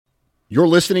You're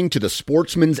listening to the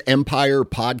Sportsman's Empire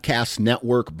Podcast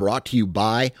Network, brought to you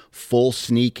by Full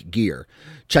Sneak Gear.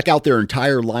 Check out their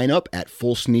entire lineup at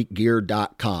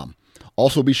fullsneakgear.com.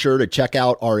 Also be sure to check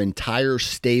out our entire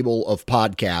stable of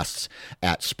podcasts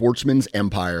at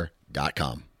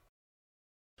sportsmansempire.com.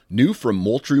 New from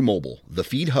Moultrie Mobile, the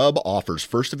Feed Hub offers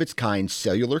first-of-its-kind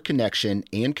cellular connection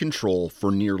and control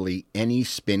for nearly any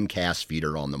spin cast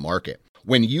feeder on the market.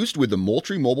 When used with the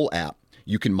Moultrie Mobile app,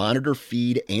 you can monitor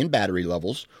feed and battery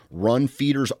levels, run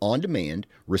feeders on demand,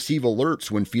 receive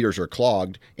alerts when feeders are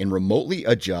clogged, and remotely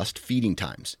adjust feeding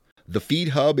times. The Feed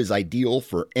Hub is ideal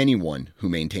for anyone who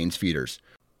maintains feeders.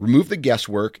 Remove the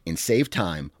guesswork and save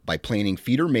time by planning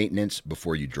feeder maintenance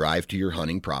before you drive to your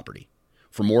hunting property.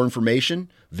 For more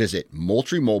information, visit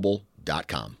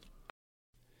MoultrieMobile.com.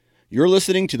 You're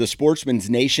listening to the Sportsman's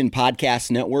Nation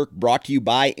Podcast Network, brought to you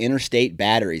by Interstate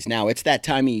Batteries. Now, it's that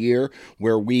time of year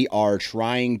where we are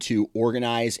trying to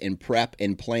organize and prep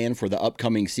and plan for the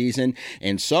upcoming season,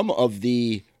 and some of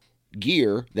the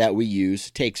gear that we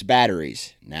use takes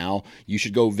batteries. Now, you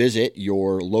should go visit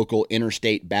your local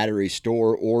Interstate Battery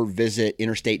store or visit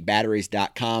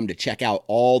interstatebatteries.com to check out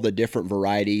all the different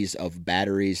varieties of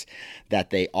batteries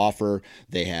that they offer.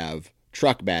 They have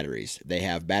truck batteries. They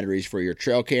have batteries for your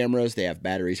trail cameras. They have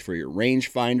batteries for your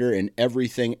rangefinder and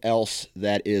everything else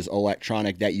that is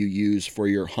electronic that you use for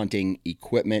your hunting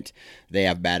equipment. They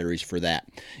have batteries for that.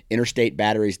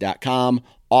 Interstatebatteries.com.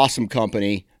 Awesome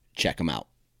company. Check them out.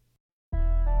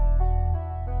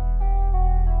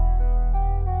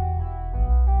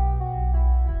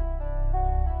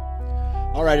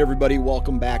 All right, everybody,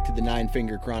 welcome back to the Nine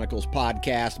Finger Chronicles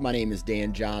podcast. My name is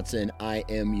Dan Johnson. I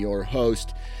am your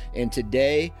host, and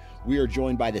today we are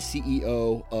joined by the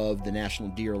CEO of the National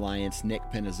Deer Alliance, Nick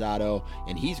Pinizzotto,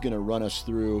 and he's going to run us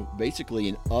through basically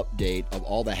an update of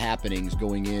all the happenings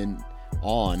going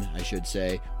on,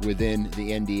 within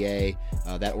the NDA,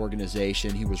 that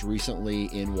organization. He was recently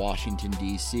in Washington,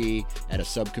 D.C. at a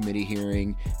subcommittee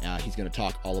hearing. He's going to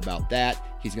talk all about that.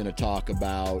 He's going to talk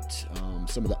about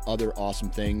some of the other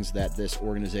awesome things that this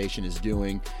organization is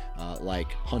doing,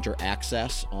 like hunter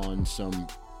access on some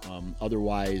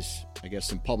otherwise,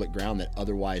 some public ground that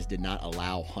otherwise did not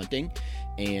allow hunting.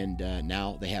 And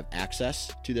now they have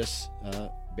access to this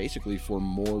basically for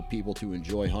more people to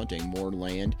enjoy hunting, more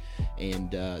land,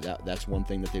 and that's one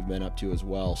thing that they've been up to as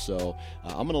well. So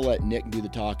I'm going to let Nick do the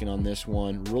talking on this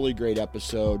one. Really great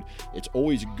episode. It's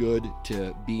always good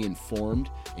to be informed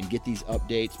and get these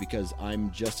updates because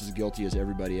I'm just as guilty as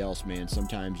everybody else, man.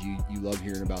 Sometimes you love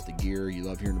hearing about the gear, you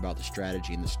love hearing about the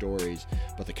strategy and the stories,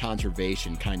 but the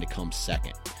conservation kind of comes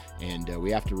second. And we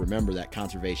have to remember that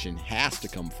conservation has to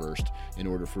come first in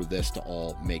order for this to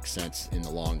all make sense in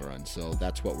the long run. So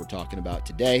that's what we're talking about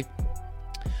today.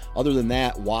 Other than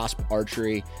that, Wasp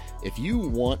Archery. If you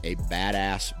want a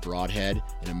badass broadhead,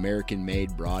 an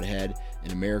American-made broadhead,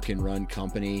 an American-run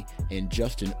company, and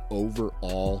just an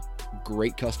overall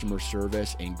great customer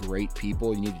service and great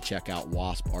people, you need to check out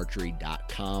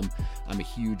wasparchery.com. I'm a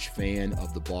huge fan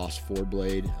of the Boss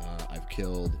 4-blade. I've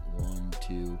killed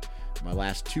my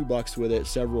last 2 bucks with it,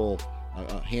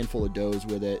 a handful of does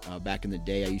with it. Back in the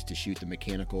day, I used to shoot the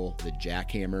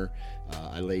jackhammer.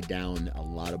 I laid down a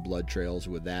lot of blood trails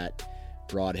with that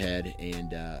broadhead.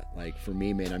 And for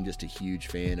me, man, I'm just a huge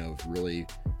fan of really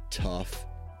tough,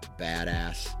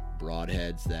 badass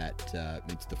broadheads that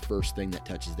it's the first thing that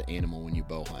touches the animal when you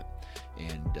bow hunt.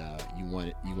 And you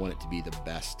want it to be the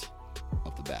best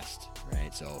of the best,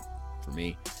 right? So for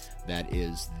me, that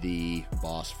is the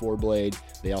Boss 4-blade.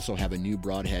 They also have a new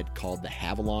broadhead called the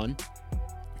Havalon,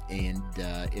 and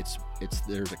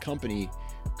there's a company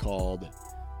called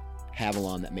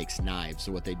Havalon that makes knives.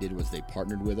 So what they did was they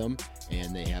partnered with them,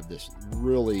 and they have this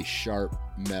really sharp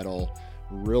metal,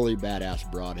 really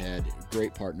badass broadhead.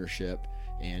 Great partnership,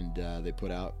 and they put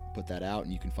that out,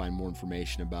 and you can find more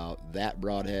information about that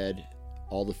broadhead,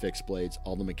 all the fixed blades,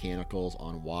 all the mechanicals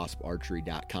on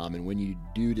wasparchery.com. And when you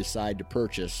do decide to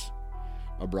purchase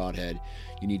a broadhead,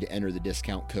 you need to enter the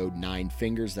discount code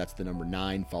 9FINGERS. That's the number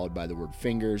 9 followed by the word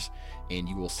fingers, and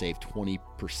you will save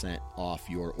 20% off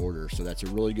your order. So that's a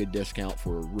really good discount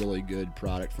for a really good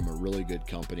product from a really good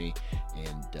company.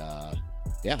 And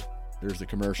there's the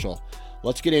commercial.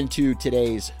 Let's get into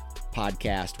today's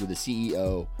podcast with the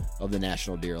CEO of the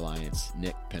National Deer Alliance,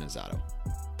 Nick Pinizzotto.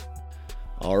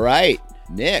 All right,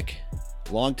 Nick,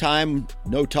 long time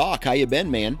no talk. How you been,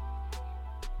 man?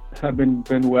 I've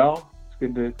been well.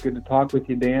 It's good to talk with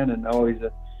you, Dan, and always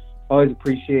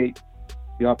appreciate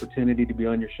the opportunity to be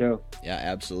on your show. Yeah,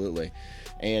 absolutely.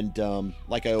 And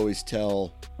like I always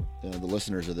tell the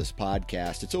listeners of this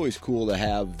podcast, it's always cool to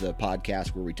have the podcast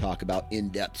where we talk about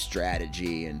in-depth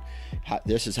strategy and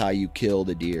this is how you kill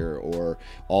the deer, or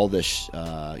all this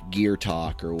gear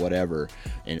talk or whatever,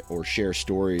 or share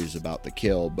stories about the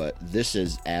kill. But this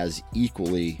is as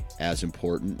equally as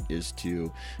important, is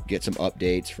to get some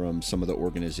updates from some of the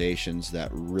organizations that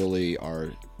really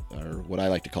are what I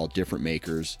like to call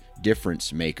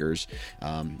difference makers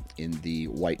in the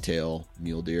whitetail,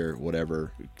 mule deer,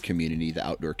 whatever community, the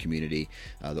outdoor community,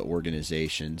 the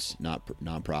organizations, not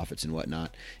nonprofits and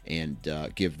whatnot, and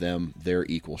give them their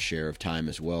equal share of time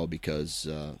as well. Because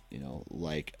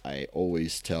like I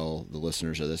always tell the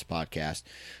listeners of this podcast,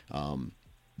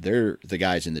 they're the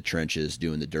guys in the trenches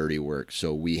doing the dirty work,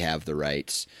 so we have the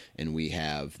rights and we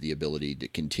have the ability to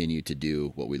continue to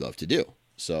do what we love to do.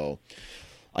 So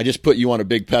I just put you on a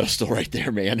big pedestal right there,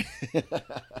 man.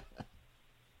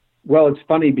 Well, it's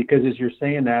funny because as you're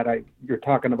saying that, you're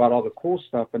talking about all the cool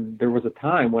stuff, and there was a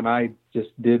time when I just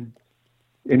did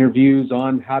interviews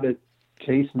on how to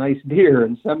chase nice deer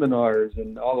and seminars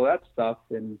and all of that stuff.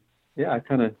 And yeah, I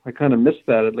kind of missed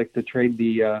that. I'd like to trade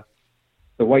the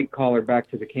white collar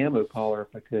back to the camo collar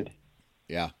if I could.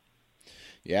 Yeah.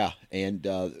 And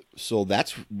so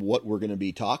that's what we're going to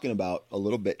be talking about a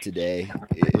little bit today,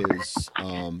 is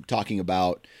talking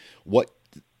about what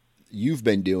you've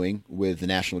been doing with the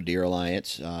National Deer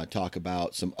Alliance, talk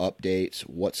about some updates,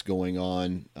 what's going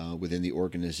on within the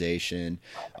organization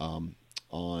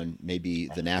on maybe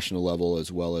the national level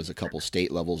as well as a couple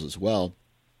state levels as well.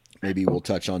 Maybe we'll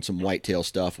touch on some whitetail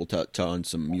stuff. We'll touch on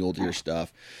some mule deer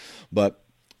stuff. But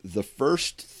the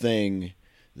first thing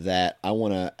that I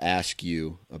want to ask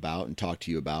you about and talk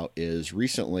to you about is,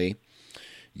 recently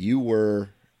you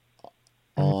were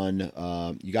on,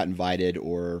 you got invited,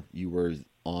 or you were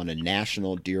on a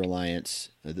National Deer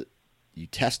Alliance, you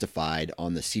testified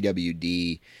on the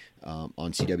CWD, on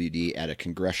CWD at a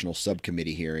congressional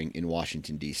subcommittee hearing in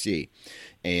Washington, D.C.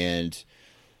 And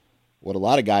what a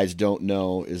lot of guys don't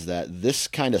know is that this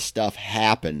kind of stuff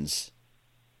happens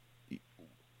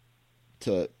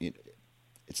to,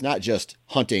 it's not just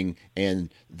hunting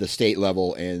and the state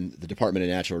level and the Department of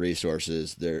Natural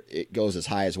Resources. It goes as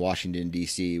high as Washington,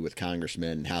 D.C. with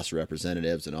congressmen and House of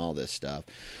Representatives and all this stuff.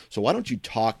 So why don't you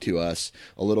talk to us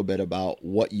a little bit about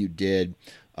what you did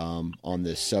on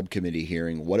this subcommittee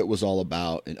hearing, what it was all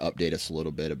about, and update us a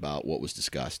little bit about what was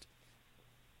discussed.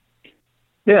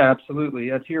 Yeah, absolutely.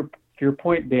 To your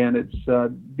point, Dan, it's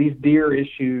these deer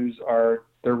issues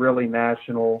they're really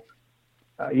national,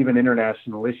 even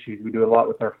international issues. We do a lot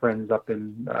with our friends up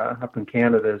in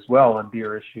Canada as well on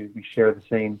deer issues. We share the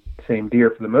same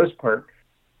deer for the most part.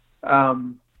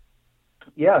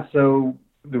 So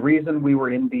the reason we were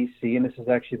in D.C., and this is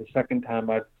actually the second time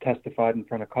I've testified in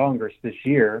front of Congress this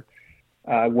year,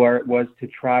 where it was to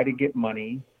try to get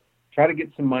some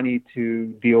money to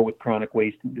deal with chronic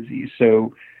wasting disease.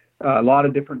 So a lot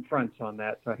of different fronts on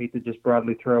that. So I hate to just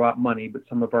broadly throw out money, but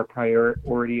some of our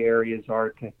priority areas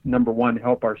are to, number one,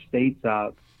 help our states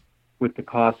out with the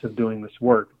cost of doing this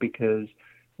work, because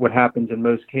what happens in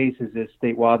most cases is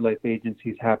state wildlife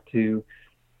agencies have to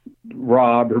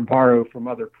rob or borrow from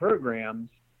other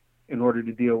programs in order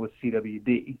to deal with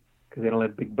CWD, because they don't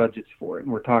have big budgets for it.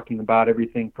 And we're talking about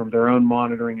everything from their own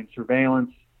monitoring and surveillance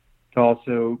to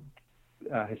also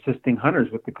assisting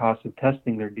hunters with the cost of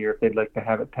testing their deer if they'd like to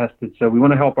have it tested. So we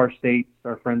want to help our states,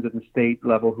 our friends at the state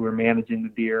level who are managing the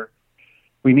deer.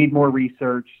 We need more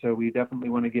research, so we definitely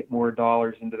want to get more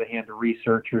dollars into the hand of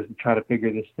researchers and try to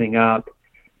figure this thing out.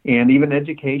 And even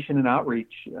education and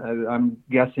outreach. I'm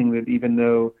guessing that even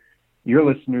though your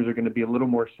listeners are going to be a little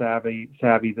more savvy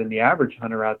than the average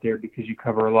hunter out there, because you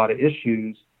cover a lot of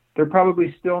issues, they're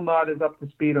probably still not as up to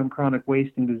speed on chronic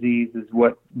wasting disease as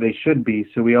what they should be.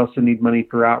 So we also need money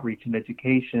for outreach and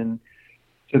education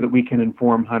so that we can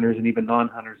inform hunters and even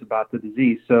non-hunters about the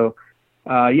disease. So,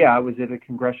 I was at a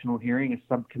congressional hearing, a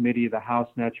subcommittee of the House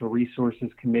Natural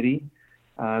Resources Committee.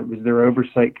 It was their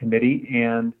oversight committee,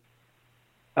 and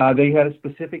they had a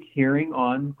specific hearing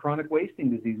on chronic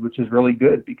wasting disease, which is really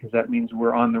good because that means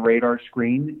we're on the radar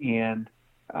screen. And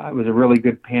it was a really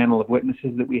good panel of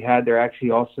witnesses that we had. They're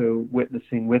actually also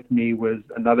witnessing with me was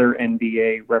another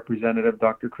NDA representative,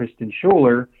 Dr. Kristen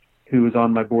Schuler, who was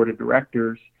on my board of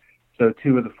directors. So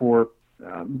two of the four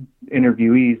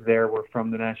interviewees there were from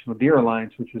the National Deer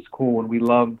Alliance, which was cool. And we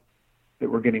love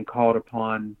that we're getting called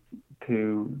upon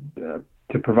to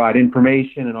provide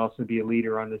information and also be a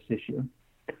leader on this issue.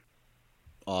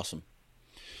 Awesome.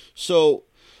 So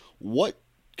what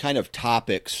kind of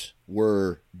topics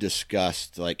were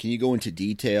discussed? Like, can you go into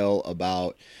detail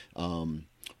about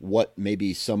what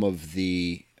maybe some of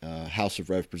the House of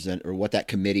Representatives, or what that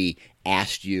committee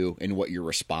asked you and what your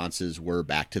responses were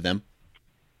back to them?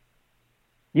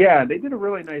 Yeah, they did a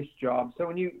really nice job. So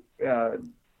when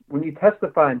you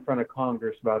testify in front of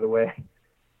Congress, by the way,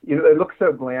 it looks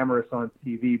so glamorous on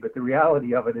TV, but the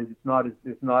reality of it is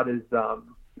it's not as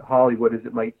Hollywood as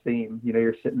it might seem.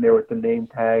 You're sitting there with the name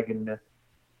tag and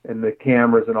the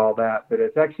cameras and all that, but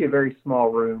it's actually a very small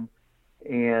room,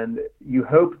 and you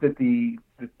hope that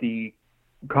the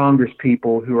Congress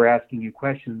people who are asking you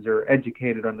questions are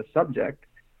educated on the subject.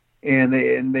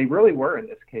 And they really were in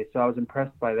this case. So I was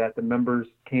impressed by that. The members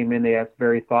came in, they asked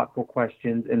very thoughtful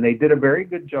questions, and they did a very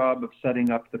good job of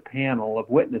setting up the panel of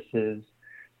witnesses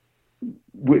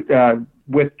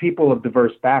with people of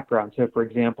diverse backgrounds. So, for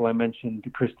example, I mentioned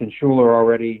Kristen Schuler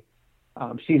already.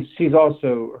 She's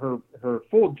also, her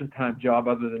full-time job,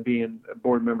 other than being a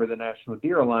board member of the National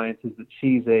Deer Alliance, is that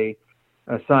she's a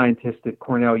scientist at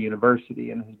Cornell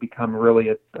University and has become really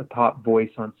a top voice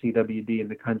on CWD in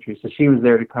the country. So she was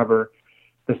there to cover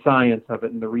the science of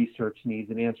it and the research needs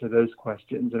and answer those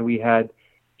questions. And we had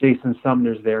Jason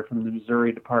Sumners there from the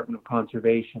Missouri Department of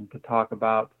Conservation to talk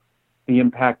about the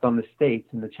impact on the states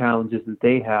and the challenges that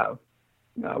they have.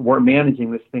 We're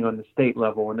managing this thing on the state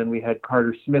level. And then we had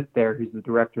Carter Smith there, who's the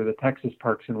director of the Texas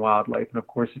Parks and Wildlife. And of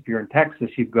course, if you're in Texas,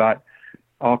 you've got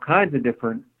all kinds of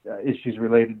different issues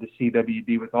related to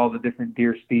CWD with all the different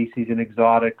deer species and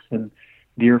exotics and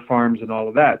deer farms and all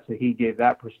of that. So he gave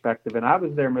that perspective. And I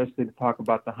was there mostly to talk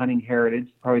about the hunting heritage,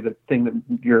 probably the thing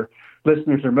that your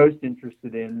listeners are most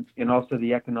interested in, and also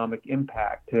the economic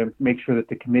impact, to make sure that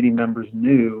the committee members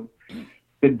knew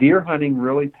that deer hunting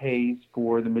really pays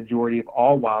for the majority of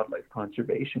all wildlife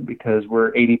conservation, because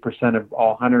we're 80% of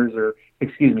all hunters,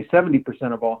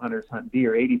 70% of all hunters hunt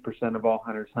deer, 80% of all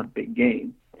hunters hunt big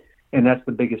game. And that's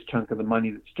the biggest chunk of the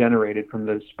money that's generated from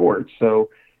those sports. So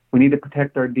we need to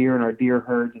protect our deer and our deer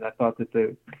herds. And I thought that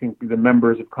the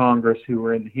members of Congress who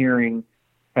were in the hearing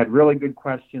had really good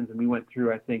questions. And we went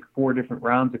through, I think, 4 different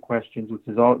rounds of questions,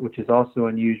 which is also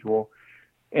unusual.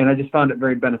 And I just found it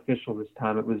very beneficial this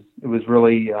time. It was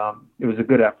really, it was a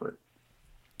good effort.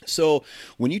 So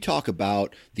when you talk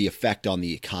about the effect on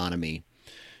the economy,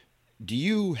 do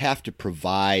you have to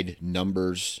provide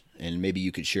numbers, and maybe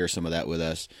you could share some of that with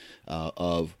us,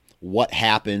 of what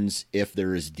happens if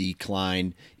there is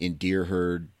decline in deer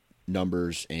herd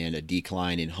numbers and a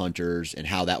decline in hunters, and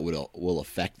how that will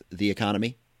affect the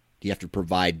economy? Do you have to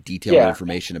provide detailed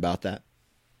information about that?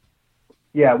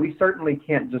 Yeah, we certainly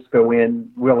can't just go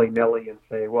in willy-nilly and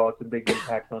say, well, it's a big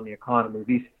impact on the economy.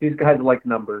 These guys like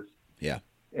numbers. Yeah.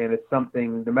 And it's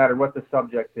something, no matter what the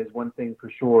subject is, one thing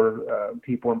for sure,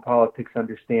 people in politics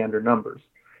understand are numbers.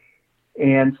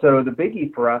 And so the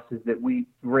biggie for us is that we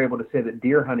were able to say that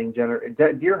deer hunting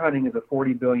is a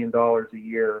 $40 billion a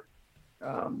year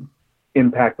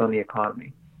impact on the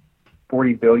economy.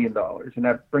 $40 billion. And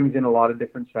that brings in a lot of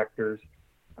different sectors,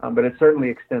 but it certainly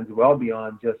extends well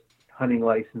beyond just hunting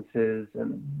licenses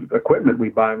and equipment we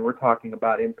buy. And we're talking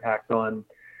about impact on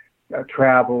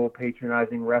travel,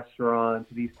 patronizing restaurants,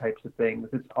 these types of things.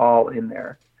 It's all in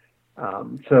there.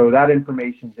 So that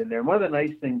information's in there. And one of the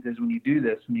nice things is when you do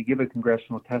this, when you give a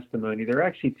congressional testimony, there are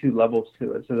actually 2 levels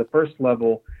to it. So the first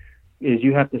level is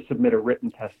you have to submit a written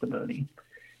testimony.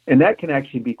 And that can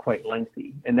actually be quite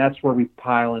lengthy. And that's where we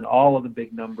pile in all of the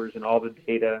big numbers and all the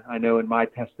data. I know in my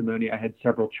testimony, I had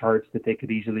several charts that they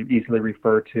could easily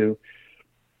refer to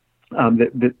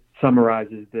that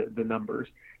summarizes the numbers.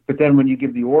 But then when you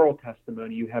give the oral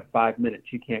testimony, you have 5 minutes.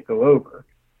 You can't go over.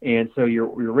 And so your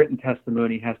written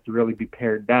testimony has to really be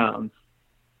pared down.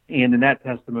 And in that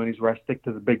testimony is where I stick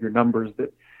to the bigger numbers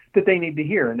that they need to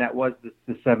hear. And that was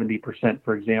the 70%,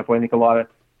 for example. I think a lot of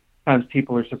times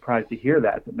people are surprised to hear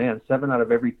that man, 7 out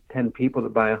of every 10 people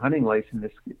that buy a hunting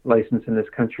license in this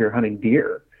country are hunting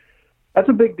deer. That's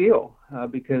a big deal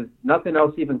because nothing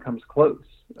else even comes close.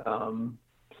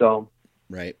 So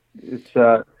right. It's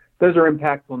those are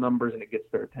impactful numbers, and it gets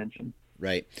their attention.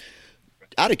 Right.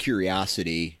 Out of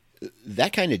curiosity,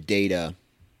 that kind of data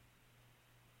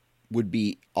would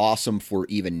be awesome for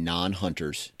even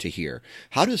non-hunters to hear.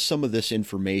 How does some of this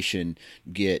information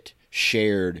get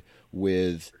shared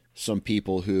with some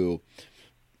people who,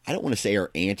 I don't want to say are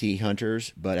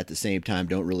anti-hunters, but at the same time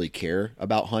don't really care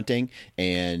about hunting,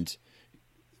 and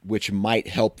which might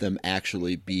help them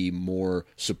actually be more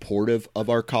supportive of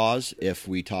our cause if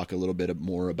we talk a little bit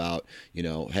more about,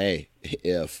 hey,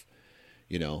 if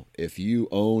you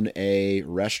own a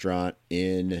restaurant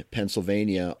in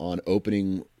Pennsylvania on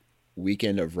opening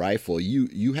weekend of rifle,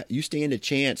 you stand a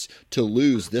chance to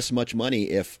lose this much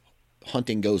money if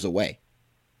hunting goes away.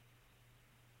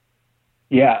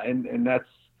 Yeah, and that's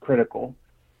critical.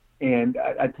 And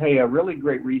I tell you, a really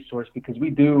great resource, because we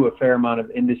do a fair amount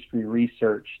of industry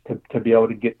research to be able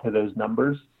to get to those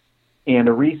numbers. And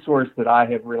a resource that I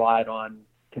have relied on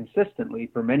consistently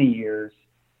for many years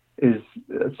is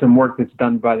some work that's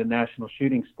done by the National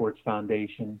Shooting Sports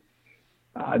Foundation.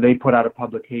 They put out a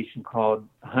publication called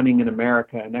Hunting in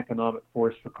America, an Economic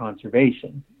Force for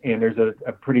Conservation. And there's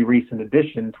a pretty recent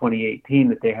edition, 2018,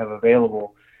 that they have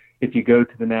available. If you go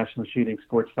to the National Shooting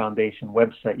Sports Foundation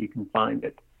website, you can find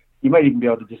it. You might even be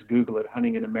able to just Google it,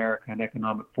 Hunting in America, an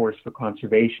Economic Force for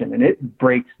Conservation. And it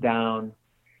breaks down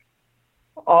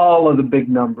all of the big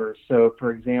numbers. So, for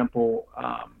example,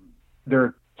 there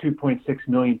are 2.6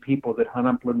 million people that hunt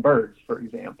upland birds, for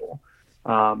example.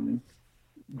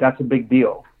 That's a big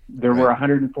deal. There were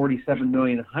 147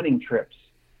 million hunting trips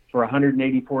for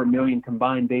 184 million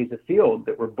combined days of field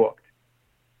that were booked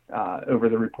over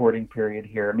the reporting period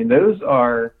here. I mean, those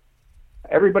are,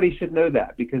 everybody should know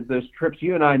that, because those trips,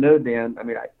 you and I know, Dan, I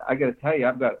mean, I got to tell you,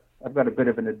 I've got a bit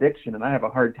of an addiction, and I have a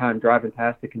hard time driving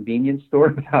past the convenience store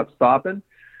without stopping.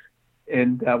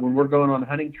 And when we're going on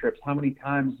hunting trips, how many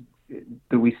times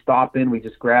do we stop in? We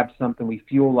just grab something, we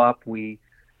fuel up, we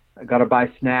got to buy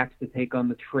snacks to take on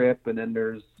the trip, and then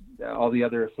there's all the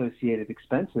other associated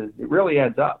expenses. It really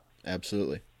adds up.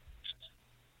 Absolutely.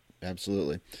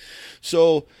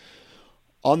 So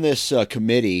on this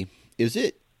committee, is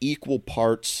it equal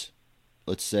parts,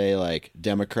 let's say, like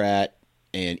Democrat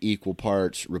and equal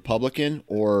parts Republican,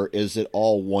 or is it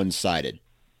all one-sided?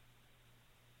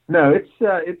 No,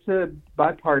 it's a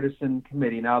bipartisan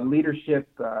committee. Now, leadership,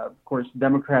 of course,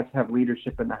 Democrats have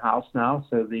leadership in the House now,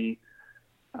 so the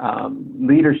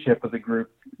leadership of the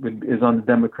group is on the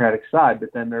Democratic side,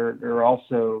 but then there are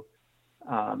also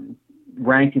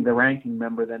the ranking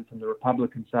member then from the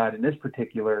Republican side in this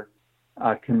particular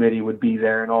committee would be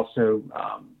there, and also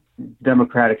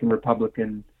Democratic and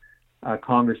Republican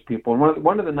Congress people. And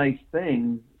one of the nice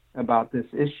things about this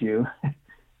issue,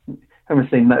 I'm going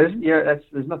to say,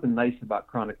 there's nothing nice about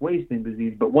chronic wasting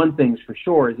disease, but one thing's for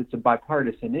sure is it's a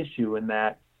bipartisan issue, in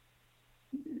that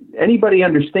anybody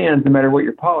understands, no matter what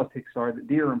your politics are, that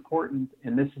deer are important,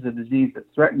 and this is a disease that's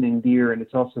threatening deer, and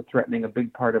it's also threatening a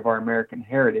big part of our American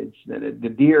heritage. The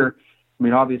deer, I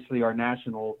mean, obviously our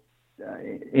national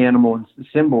animal and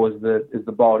symbol is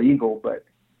the bald eagle, but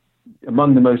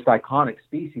among the most iconic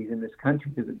species in this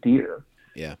country is a deer.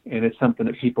 Yeah. And it's something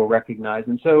that people recognize.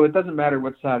 And so it doesn't matter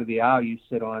what side of the aisle you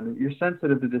sit on, you're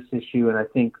sensitive to this issue. And I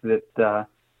think that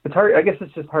it's hard. I guess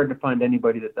it's just hard to find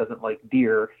anybody that doesn't like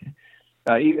deer,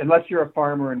 unless you're a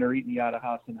farmer and they're eating you out of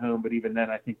house and home. But even then,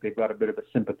 I think they've got a bit of a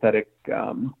sympathetic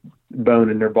bone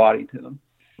in their body to them.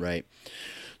 Right.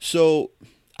 So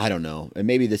I don't know. And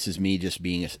maybe this is me just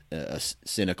being a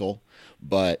cynical,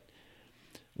 but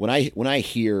when I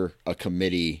hear a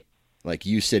committee like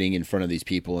you sitting in front of these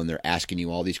people and they're asking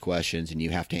you all these questions and you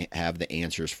have to have the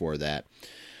answers for that,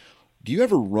 do you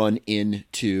ever run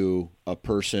into a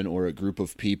person or a group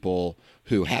of people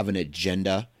who have an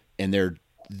agenda and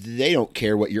they don't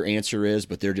care what your answer is,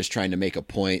 but they're just trying to make a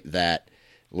point that,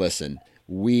 listen,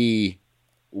 we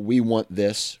want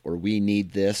this, or we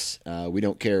need this. We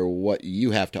don't care what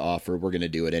you have to offer. We're going to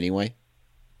do it anyway.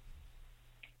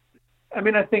 I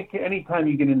mean, I think anytime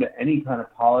you get into any kind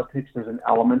of politics, there's an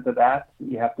element of that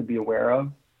you have to be aware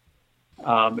of.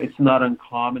 It's not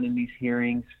uncommon in these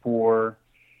hearings for,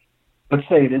 let's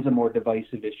say it is a more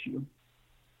divisive issue.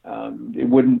 It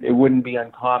wouldn't be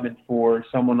uncommon for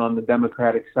someone on the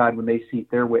Democratic side, when they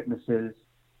seat their witnesses,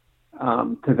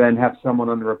 to then have someone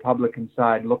on the Republican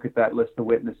side look at that list of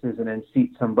witnesses and then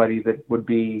seat somebody that would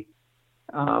be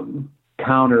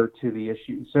counter to the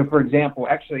issue. So, for example,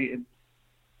 actually,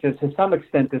 to some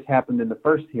extent, this happened in the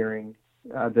first hearing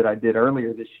that I did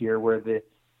earlier this year, where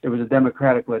it was a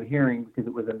Democratic-led hearing because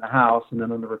it was in the House, and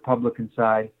then on the Republican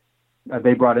side,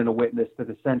 they brought in a witness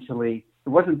that essentially, it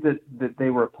wasn't that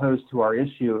they were opposed to our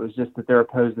issue, it was just that they're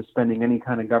opposed to spending any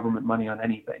kind of government money on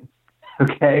anything.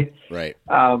 Okay? Right.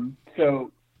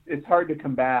 So it's hard to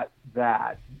combat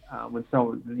that when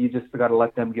you just got to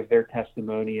let them give their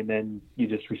testimony, and then you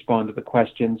just respond to the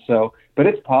questions. So, but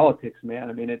it's politics, man.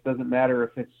 I mean, it doesn't matter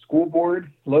if it's school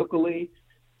board locally,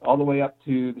 all the way up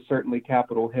to certainly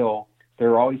Capitol Hill.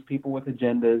 There are always people with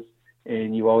agendas,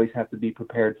 and you always have to be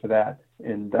prepared for that.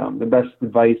 And the best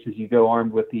advice is you go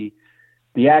armed with the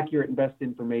accurate and best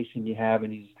information you have,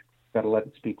 and you just got to let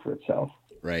it speak for itself.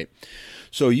 Right.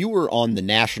 So you were on the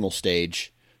national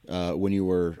stage when you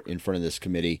were in front of this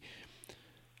committee.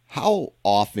 How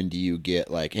often do you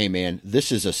get like, hey, man,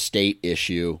 this is a state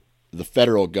issue. The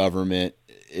federal government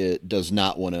does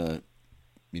not want to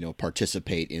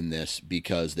participate in this,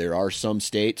 because there are some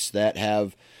states that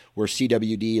have where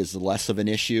CWD is less of an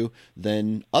issue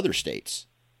than other states.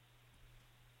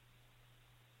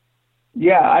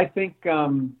 Yeah, I think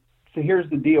so. Here's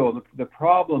the deal. The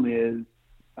problem is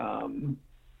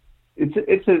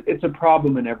it's a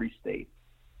problem in every state.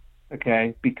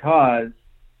 Okay, because,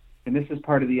 and this is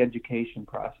part of the education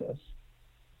process.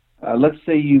 Let's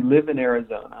say you live in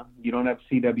Arizona, you don't have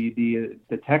CWD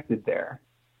detected there,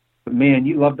 but man,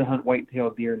 you love to hunt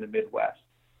white-tailed deer in the Midwest.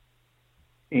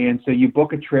 And so you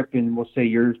book a trip in, we'll say,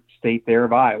 your state there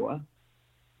of Iowa,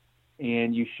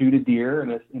 and you shoot a deer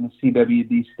in a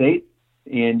CWD state,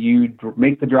 and you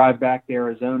make the drive back to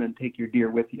Arizona and take your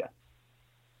deer with you.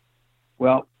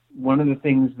 Well, one of the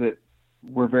things that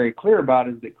we're very clear about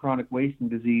is that chronic wasting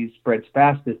disease spreads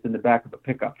fastest in the back of a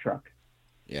pickup truck.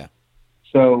 Yeah.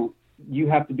 So you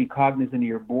have to be cognizant of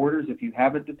your borders. If you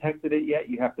haven't detected it yet,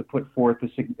 you have to put forth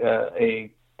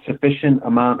a sufficient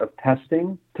amount of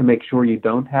testing to make sure you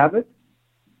don't have it.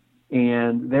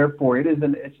 And therefore,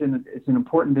 it's an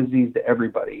important disease to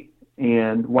everybody.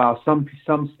 And while some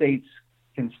states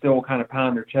can still kind of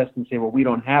pound their chest and say, well, we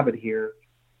don't have it here,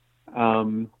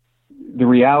 the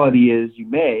reality is you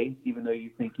may, even though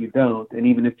you think you don't. And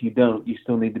even if you don't, you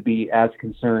still need to be as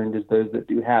concerned as those that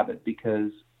do have it,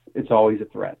 because it's always a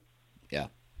threat. Yeah.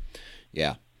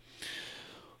 Yeah.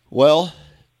 Well,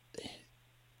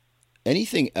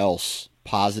 anything else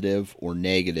positive or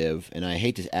negative? And I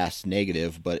hate to ask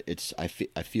negative, but I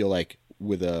feel like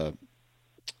with a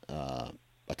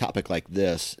topic like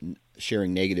this,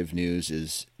 sharing negative news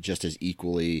is just as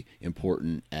equally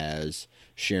important as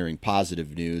sharing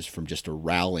positive news from just a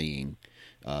rallying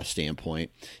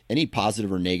standpoint. Any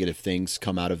positive or negative things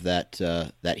come out of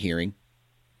that hearing?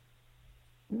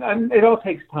 It all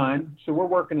takes time. So we're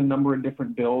working a number of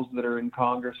different bills that are in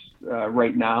Congress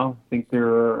right now. I think there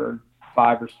are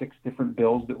 5 or 6 different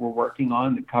bills that we're working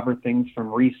on that cover things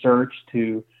from research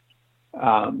to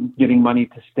getting money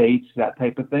to states, that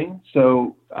type of thing.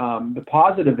 So the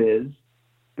positive is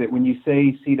that when you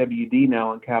say CWD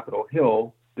now on Capitol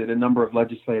Hill, that a number of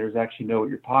legislators actually know what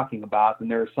you're talking about.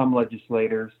 And there are some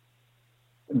legislators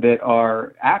that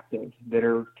are active, that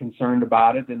are concerned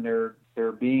about it, and they're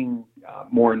being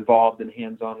more involved and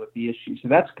hands-on with the issue. So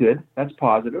that's good. That's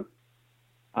positive.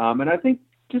 And I think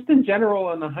just in general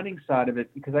on the hunting side of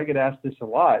it, because I get asked this a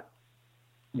lot,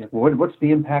 what's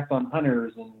the impact on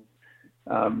hunters? And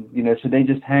should they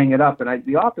just hang it up? And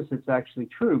the opposite's actually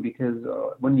true, because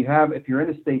if you're in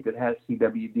a state that has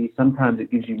CWD, sometimes it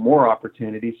gives you more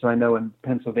opportunities. So I know in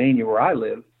Pennsylvania, where I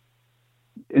live,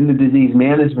 in the disease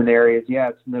management areas,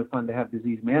 it's no fun to have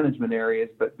disease management areas,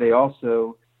 but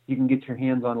you can get your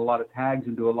hands on a lot of tags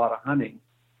and do a lot of hunting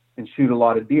and shoot a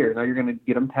lot of deer. Now you're going to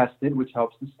get them tested, which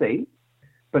helps the state,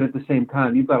 but at the same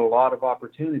time, you've got a lot of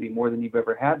opportunity, more than you've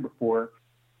ever had before.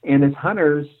 And as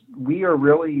hunters, we are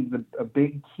really a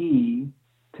big key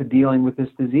to dealing with this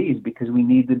disease, because we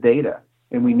need the data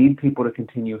and we need people to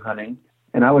continue hunting.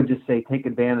 And I would just say, take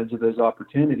advantage of those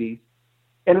opportunities.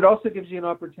 And it also gives you an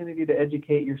opportunity to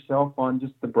educate yourself on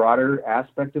just the broader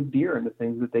aspect of deer and the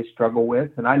things that they struggle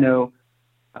with. And I know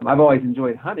I've always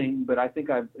enjoyed hunting, but I think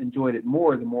I've enjoyed it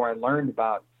more the more I learned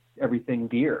about everything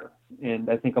deer. And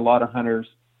I think a lot of hunters,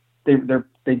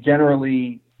 they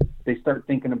generally start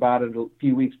thinking about it a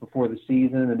few weeks before the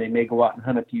season, and they may go out and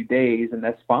hunt a few days, and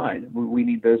that's fine. We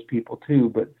need those people too,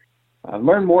 but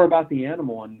learn more about the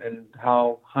animal and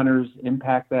how hunters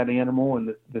impact that animal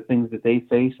and the things that they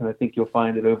face. And I think you'll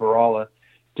find it overall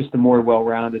just a more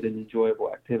well-rounded and enjoyable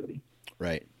activity.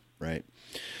 Right.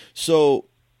 So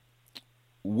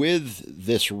with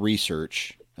this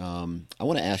research, I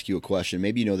want to ask you a question.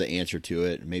 Maybe you know the answer to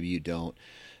it, maybe you don't.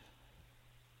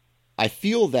 I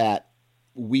feel that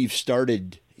we've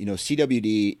started,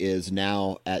 CWD is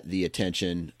now at the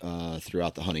attention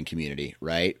throughout the hunting community,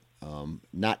 right?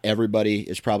 Not everybody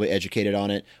is probably educated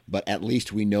on it, but at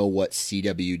least we know what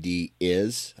CWD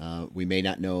is. We may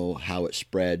not know how it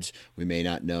spreads. We may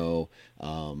not know,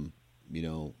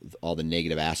 all the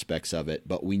negative aspects of it,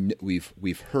 but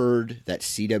we've heard that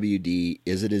CWD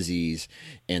is a disease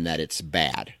and that it's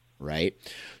bad, right?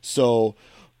 So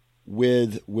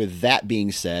with that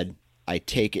being said, I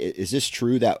take it, is this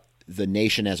true that the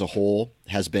nation as a whole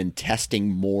has been testing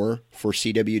more for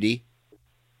CWD?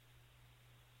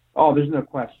 Oh, there's no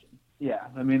question. Yeah.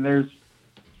 I mean,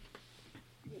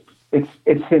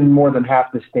 it's in more than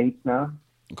half the states now.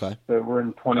 Okay. So we're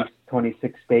in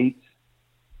 26 states.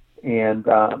 And,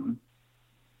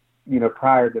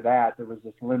 prior to that, there was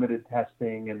this limited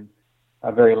testing and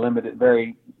a very limited,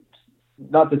 very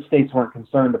not that states weren't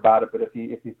concerned about it, but if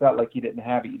you felt like you didn't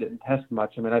have it, you didn't test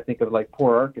much. I mean, I think of like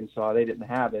poor Arkansas, they didn't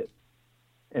have it.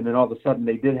 And then all of a sudden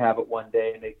they did have it one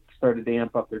day, and they started to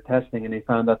amp up their testing, and they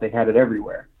found out they had it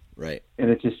everywhere. Right. And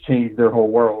it just changed their whole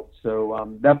world.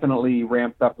 So definitely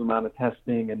ramped up the amount of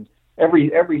testing, and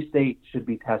every state should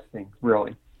be testing,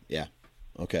 really. Yeah.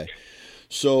 Okay.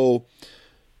 So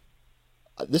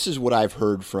this is what I've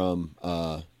heard from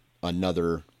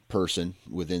another person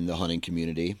within the hunting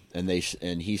community, and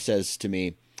he says to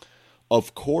me,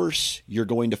 of course you're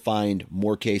going to find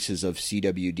more cases of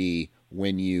CWD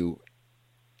when you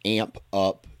amp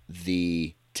up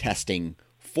the testing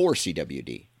for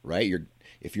CWD, right?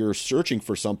 If you're searching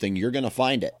for something, you're going to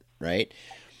find it, right?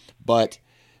 But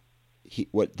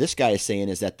what this guy is saying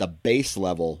is that the base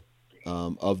level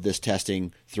of this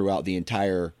testing throughout the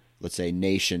entire, let's say,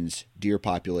 nation's deer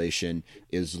population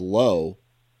is low,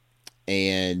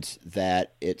 and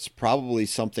that it's probably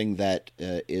something that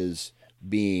is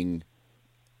being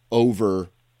over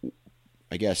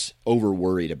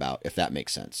worried about, if that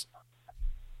makes sense.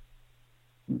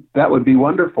 That would be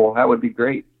wonderful. That would be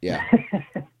great. Yeah.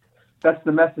 That's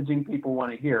the messaging people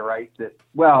want to hear, right? That,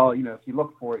 well, if you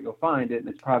look for it, you'll find it, and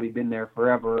it's probably been there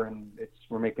forever, and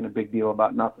we're making a big deal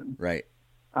about nothing. Right.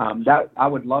 That I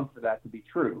would love for that to be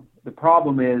true. The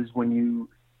problem is when you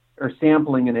are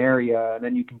sampling an area and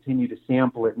then you continue to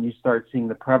sample it and you start seeing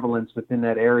the prevalence within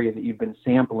that area that you've been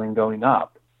sampling going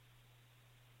up.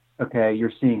 Okay,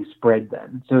 you're seeing spread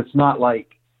then. So it's not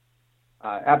like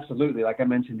absolutely, like I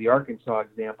mentioned, the Arkansas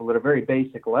example, at a very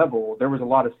basic level, there was a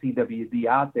lot of CWD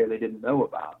out there they didn't know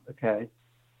about, okay?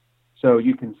 So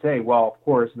you can say, well, of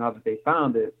course, now that they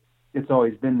found it, it's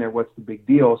always been there, what's the big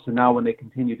deal? So now when they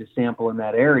continue to sample in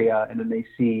that area and then they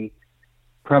see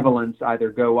prevalence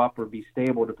either go up or be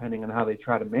stable depending on how they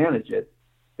try to manage it,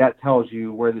 that tells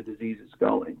you where the disease is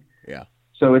going. Yeah.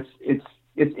 So it's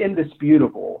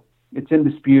indisputable. It's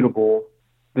indisputable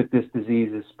that this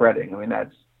disease is spreading. I mean,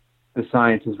 the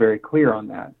science is very clear on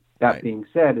that. That Right. being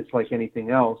said, it's like anything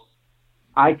else.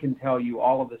 I can tell you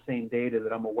all of the same data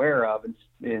that I'm aware of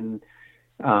and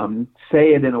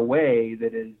say it in a way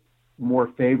that is more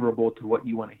favorable to what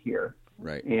you want to hear.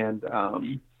 Right. And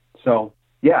so,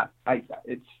 yeah,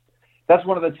 that's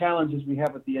one of the challenges we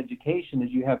have with the education is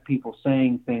you have people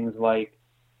saying things like,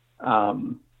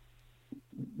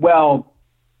 well,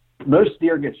 most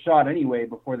deer get shot anyway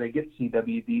before they get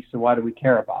CWD, so why do we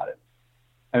care about it?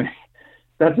 I mean,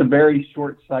 that's a very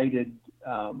short-sighted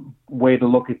way to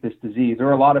look at this disease. There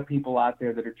are a lot of people out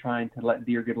there that are trying to let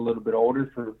deer get a little bit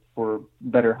older for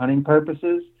better hunting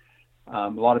purposes. A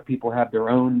lot of people have their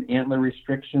own antler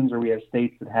restrictions, or we have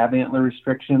states that have antler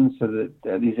restrictions so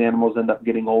that these animals end up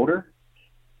getting older.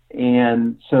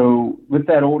 And so with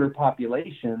that older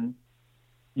population,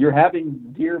 you're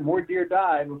having more deer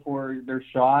die before they're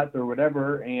shot or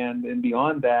whatever. And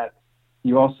beyond that,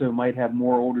 you also might have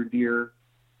more older deer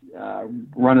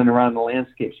running around the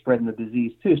landscape spreading the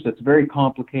disease too. So it's very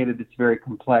complicated. It's very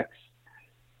complex.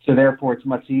 So therefore, it's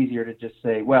much easier to just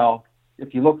say, well,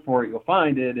 if you look for it, you'll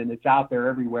find it, and it's out there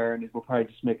everywhere, and we're probably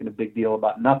just making a big deal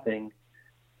about nothing.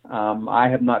 I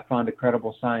have not found a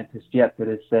credible scientist yet that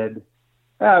has said,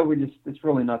 it's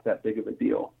really not that big of a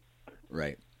deal.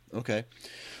 Right. Okay.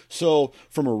 So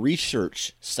from a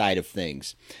research side of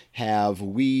things, have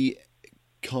we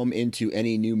come into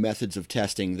any new methods of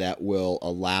testing that will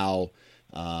allow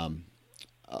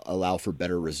for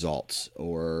better results,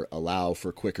 or allow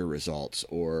for quicker results,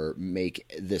 or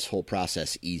make this whole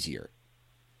process easier?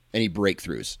 Any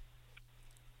breakthroughs?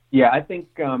 Yeah, I think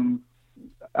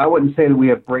I wouldn't say that we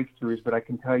have breakthroughs, but I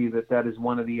can tell you that is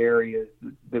one of the areas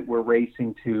that we're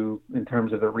racing to in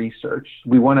terms of the research.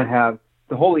 We want to have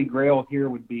the holy grail here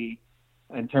would be,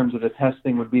 in terms of the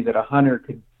testing, would be that a hunter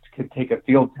could take a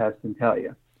field test and tell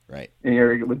you. Right. And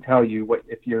it would tell you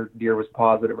if your deer was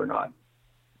positive or not.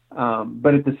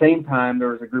 But at the same time, there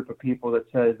was a group of people that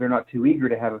says they're not too eager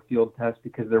to have a field test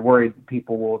because they're worried that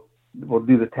people will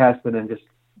do the test and then just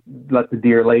let the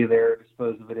deer lay there,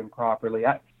 dispose of it improperly.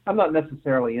 I'm not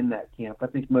necessarily in that camp. I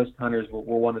think most hunters will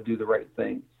want to do the right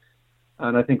thing.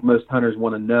 And I think most hunters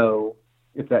want to know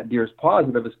if that deer is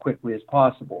positive as quickly as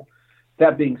possible.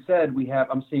 That being said,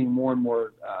 I'm seeing more and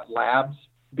more labs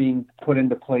being put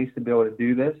into place to be able to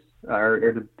do this,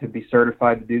 or to be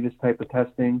certified to do this type of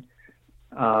testing.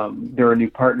 There are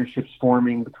new partnerships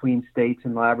forming between states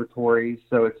and laboratories,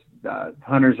 so it's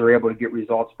hunters are able to get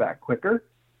results back quicker.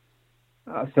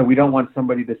 So we don't want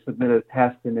somebody to submit a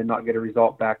test and then not get a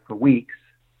result back for weeks,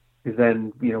 because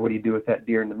then, what do you do with that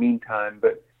deer in the meantime?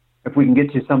 But if we can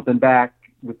get you something back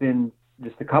within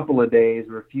just a couple of days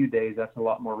or a few days, that's a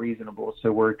lot more reasonable.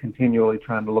 So we're continually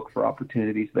trying to look for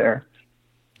opportunities there.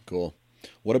 Cool.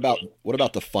 What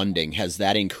about the funding? Has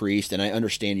that increased? And I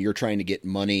understand you're trying to get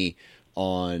money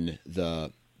on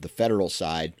the federal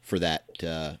side for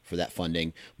that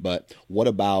funding, but what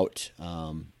about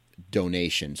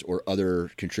donations or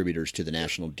other contributors to the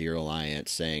National Deer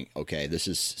Alliance saying, okay, this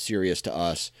is serious to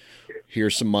us.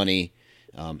 Here's some money.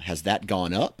 Has that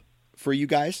gone up for you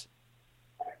guys?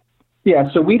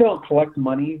 Yeah, so we don't collect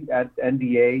money at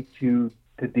NDA to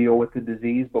deal with the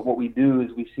disease, but what we do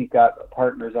is we seek out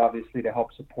partners, obviously, to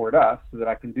help support us so that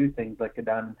I can do things like go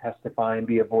down and testify and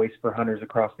be a voice for hunters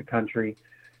across the country.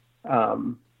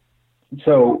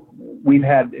 So we've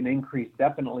had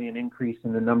definitely an increase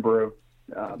in the number of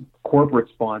corporate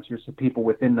sponsors, so people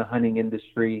within the hunting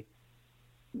industry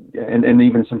and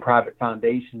even some private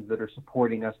foundations that are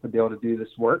supporting us to be able to do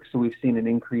this work. So we've seen an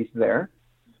increase there.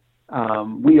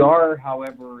 We are,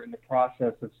 however, in the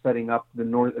process of setting up the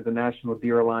National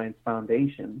Deer Alliance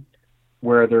Foundation,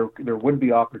 where there would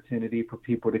be opportunity for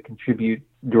people to contribute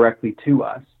directly to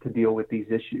us to deal with these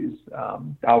issues.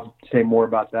 I'll say more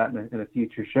about that in a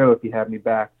future show if you have me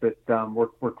back, but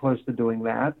we're close to doing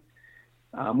that.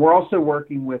 We're also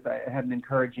working with, I had an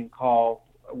encouraging call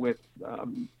with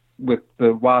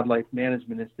the Wildlife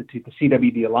Management Institute, the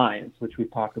CWD Alliance, which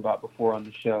we've talked about before on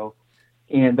the show.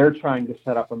 And they're trying to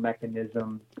set up a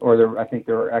mechanism, I think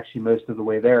they're actually most of the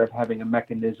way there, of having a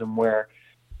mechanism where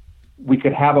we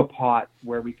could have a pot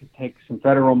where we could take some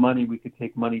federal money, we could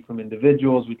take money from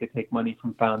individuals, we could take money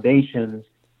from foundations,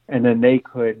 and then they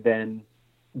could then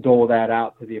dole that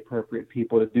out to the appropriate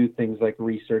people to do things like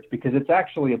research, because it's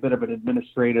actually a bit of an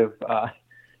administrative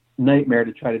nightmare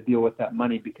to try to deal with that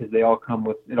money, because it all comes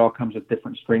with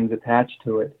different strings attached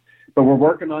to it. But we're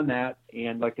working on that,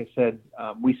 and like I said,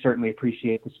 we certainly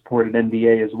appreciate the support at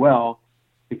NDA as well,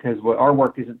 because our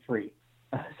work isn't free,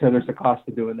 so there's a cost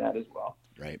to doing that as well.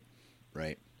 Right.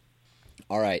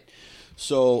 All right.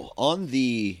 So on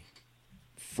the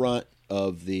front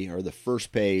of the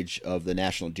first page of the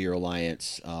National Deer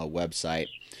Alliance website,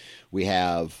 we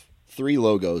have three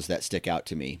logos that stick out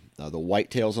to me: the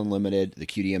Whitetails Unlimited, the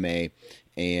QDMA,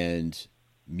 and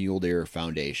Mule Deer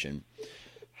Foundation.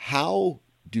 How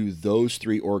do those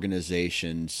three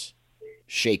organizations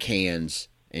shake hands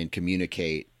and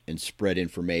communicate and spread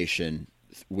information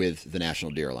with the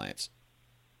National Deer Alliance?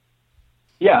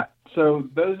 Yeah, so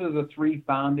those are the three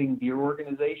founding deer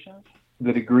organizations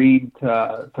that agreed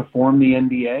to form the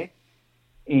NDA,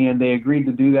 and they agreed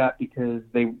to do that because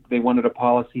they wanted a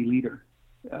policy leader.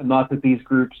 Not that these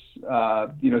groups,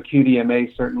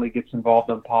 QDMA certainly gets involved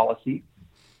in policy,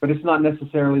 but it's not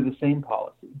necessarily the same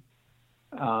policy.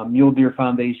 Mule Deer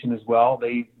Foundation as well,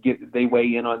 they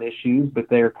weigh in on issues, but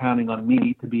they're counting on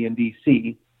me to be in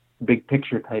DC, big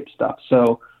picture type stuff.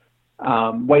 So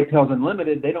Whitetails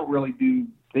Unlimited,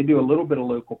 they do a little bit of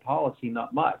local policy,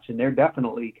 not much, and they're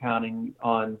definitely counting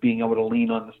on being able to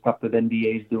lean on the stuff that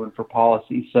NDA is doing for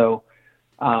policy. So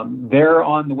they're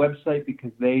on the website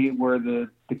because they were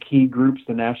the key groups,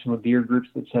 the national deer groups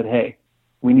that said, hey,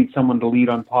 we need someone to lead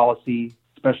on policy,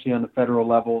 especially on the federal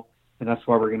level, and that's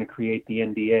why we're going to create the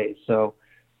NDA. So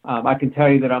I can tell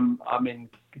you that I'm in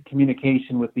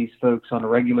communication with these folks on a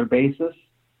regular basis,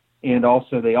 and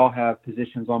also they all have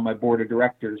positions on my board of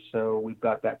directors, so we've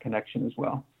got that connection as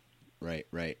well.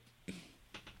 Right.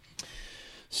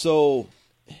 So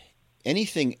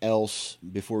anything else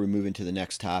before we move into the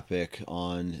next topic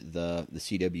on the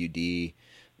CWD?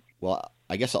 Well,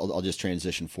 I guess I'll just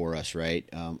transition for us, right?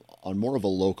 On more of a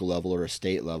local level or a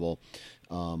state level,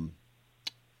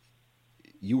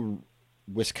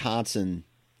 Wisconsin,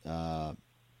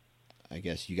 I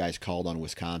guess you guys called on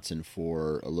Wisconsin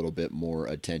for a little bit more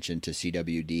attention to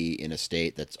CWD in a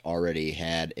state that's already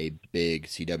had a big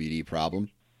CWD problem.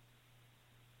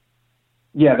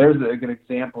 Yeah, there's a good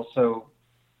example. So,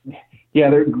 yeah,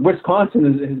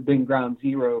 Wisconsin has been ground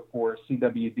zero for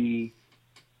CWD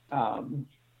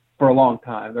for a long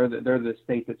time. They're the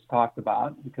state that's talked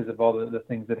about because of all the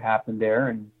things that happened there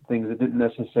and things that didn't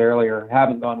necessarily or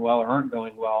haven't gone well or aren't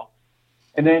going well.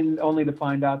 And then only to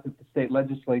find out that the state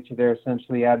legislature there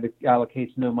essentially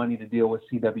allocates no money to deal with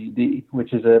CWD,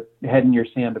 which is a head in your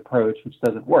sand approach, which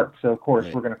doesn't work. So, of course,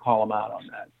 We're going to call them out on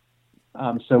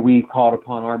that. So we called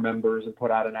upon our members and put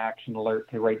out an action alert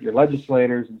to write your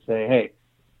legislators and say, hey,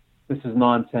 this is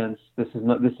nonsense. This is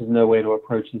no way to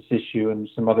approach this issue. And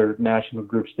some other national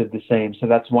groups did the same. So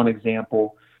that's one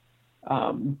example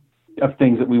of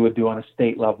things that we would do on a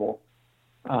state level.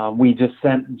 We just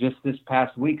this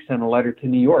past week sent a letter to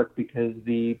New York because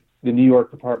the New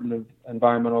York Department of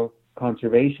Environmental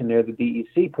Conservation there, the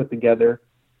DEC, put together,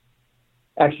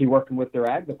 actually working with their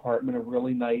ag department, a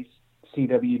really nice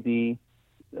CWD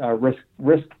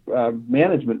risk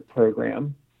management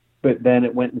program but then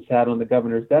it went and sat on the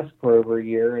governor's desk for over a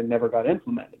year and never got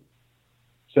implemented.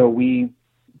 So we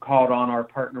called on our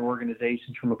partner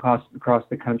organizations from across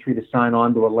the country to sign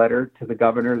on to a letter to the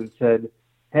governor that said,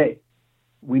 hey,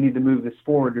 we need to move this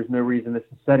forward. There's no reason this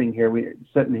is sitting here.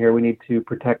 We need to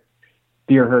protect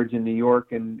deer herds in New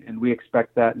York, and we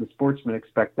expect that, and the sportsmen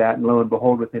expect that. And lo and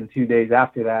behold, within 2 days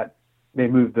after that, they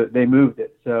moved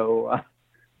it. So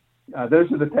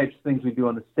those are the types of things we do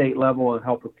on the state level and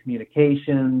help with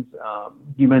communications.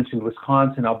 You mentioned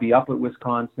Wisconsin. I'll be up at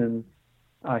Wisconsin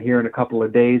here in a couple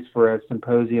of days for a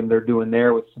symposium they're doing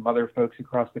there with some other folks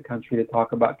across the country to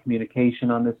talk about communication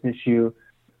on this issue.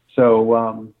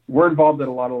 So we're involved at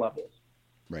a lot of levels.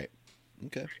 Right.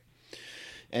 Okay.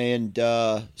 And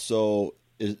so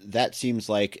that seems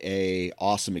like a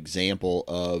awesome example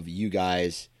of you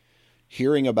guys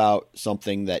hearing about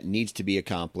something that needs to be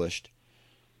accomplished,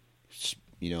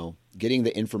 getting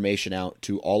the information out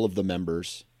to all of the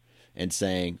members and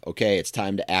saying, okay, it's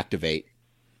time to activate,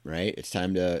 right? It's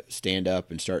time to stand up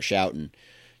and start shouting.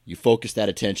 You focus that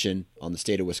attention on the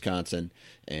state of Wisconsin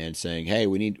and saying, hey,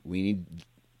 we need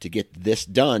to get this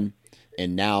done.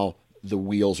 And now the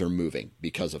wheels are moving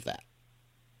because of that.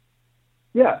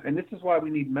 Yeah, and this is why we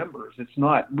need members. It's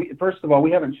not, first of all,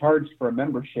 we haven't charged for a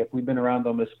membership. We've been around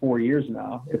almost 4 years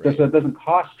now. It doesn't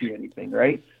cost you anything,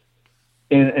 right?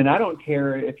 And I don't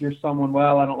care if you're someone,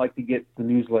 well, I don't like to get the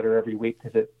newsletter every week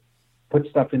because it puts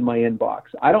stuff in my inbox.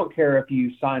 I don't care if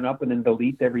you sign up and then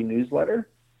delete every newsletter.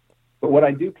 But what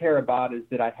I do care about is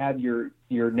that I have your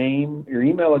name, your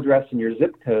email address, and your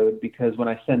zip code, because when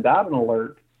I send out an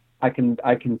alert, I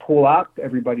can pull out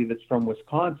everybody that's from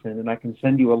Wisconsin, and I can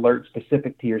send you alerts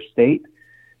specific to your state.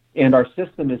 And our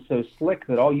system is so slick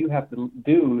that all you have to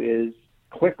do is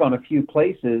click on a few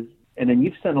places, and then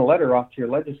you've sent a letter off to your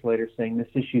legislator saying this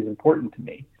issue is important to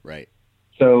me. Right.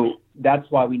 So that's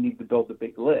why we need to build a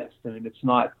big list. I mean, it's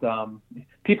not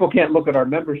people can't look at our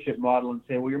membership model and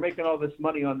say, well, you're making all this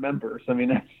money on members. I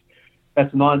mean,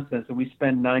 that's nonsense. And we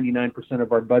spend 99%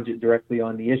 of our budget directly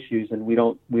on the issues, and we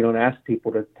don't ask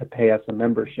people to pay us a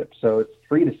membership. So it's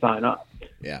free to sign up.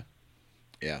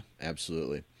 Yeah,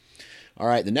 absolutely. All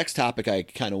right. The next topic I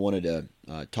kind of wanted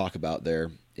to talk about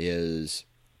there is,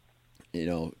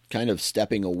 kind of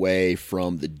stepping away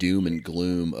from the doom and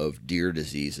gloom of deer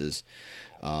diseases.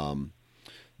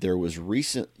 There was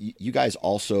you guys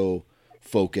also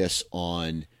focus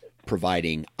on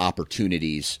providing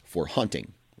opportunities for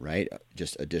hunting, right?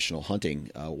 Just additional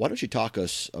hunting. Why don't you talk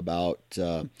us about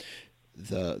the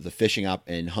fishing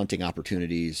and hunting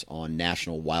opportunities on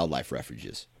national wildlife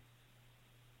refuges?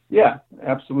 Yeah,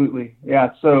 absolutely. Yeah.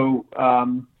 So a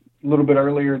little bit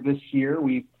earlier this year,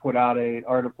 we put out an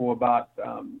article about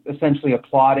essentially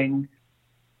applauding.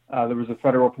 There was a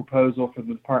federal proposal for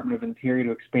the Department of Interior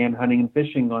to expand hunting and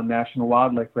fishing on national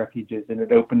wildlife refuges, and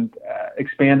it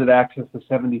expanded access to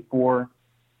 74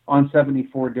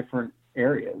 different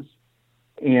areas.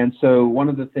 And so one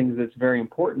of the things that's very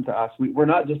important to us, we're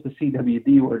not just a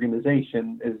CWD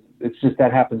organization. It's just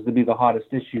that happens to be the hottest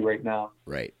issue right now.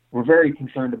 Right. We're very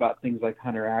concerned about things like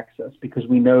hunter access, because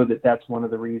we know that that's one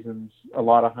of the reasons a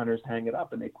lot of hunters hang it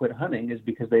up and they quit hunting, is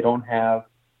because they don't have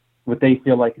what they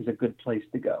feel like is a good place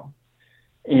to go.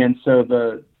 And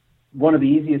so one of the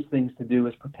easiest things to do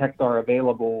is protect our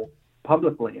available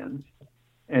public lands,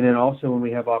 and then also when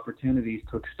we have opportunities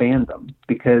to expand them.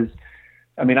 Because,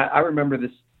 I mean, I remember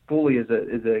this fully as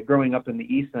a growing up in the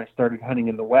East, and I started hunting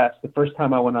in the West. The first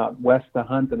time I went out West to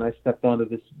hunt, and I stepped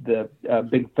onto the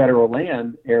big federal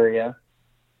land area,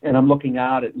 and I'm looking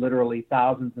out at literally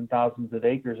thousands and thousands of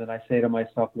acres, and I say to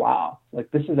myself, wow,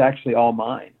 like this is actually all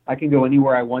mine. I can go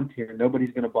anywhere I want here.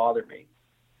 Nobody's going to bother me.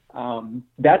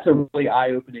 That's a really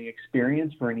eye-opening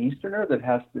experience for an Easterner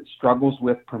that struggles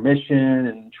with permission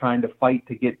and trying to fight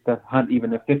to get to hunt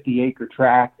even a 50-acre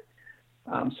tract.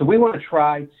 So we want to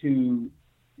try to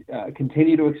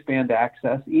continue to expand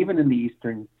access, even in the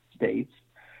eastern states.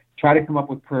 Try to come up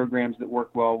with programs that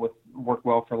work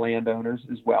well for landowners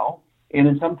as well. And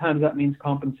then sometimes that means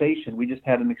compensation. We just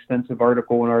had an extensive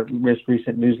article in our most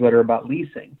recent newsletter about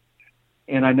leasing.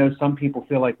 And I know some people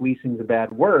feel like leasing is a bad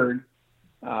word,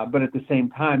 but at the same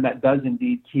time, that does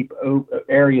indeed keep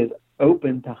areas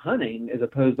open to hunting, as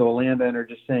opposed to a landowner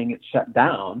just saying it's shut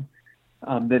down,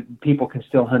 that people can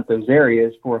still hunt those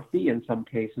areas for a fee in some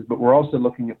cases. But we're also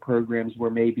looking at programs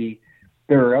where maybe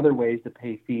there are other ways to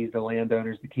pay fees to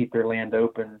landowners to keep their land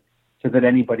open, so that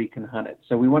anybody can hunt it.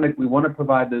 So we want to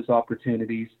provide those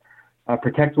opportunities,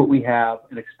 protect what we have,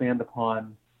 and expand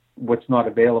upon what's not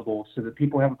available, so that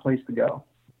people have a place to go.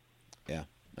 Yeah,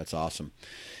 that's awesome.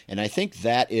 And I think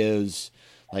that is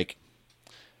like,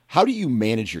 how do you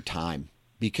manage your time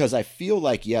Because I feel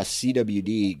like, yes,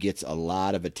 CWD gets a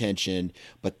lot of attention,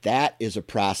 but that is a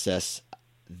process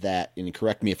that, and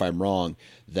correct me if I'm wrong,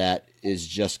 that is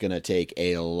just going to take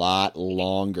a lot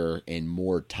longer and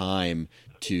more time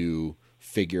to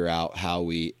figure out how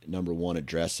we, number one,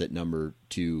 address it, number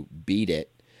two, beat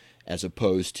it, as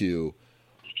opposed to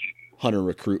hunter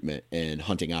recruitment and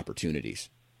hunting opportunities.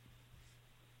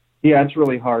 Yeah, it's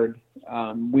really hard.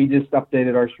 We just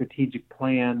updated our strategic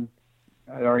plan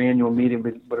at our annual meeting,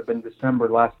 would have been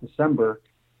last December.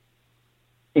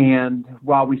 And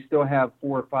while we still have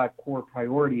 4 or 5 core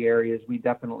priority areas, we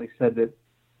definitely said that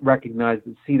recognized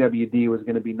that CWD was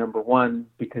going to be number one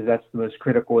because that's the most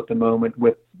critical at the moment,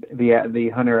 with the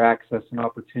hunter access and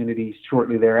opportunities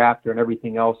shortly thereafter, and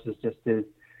everything else is just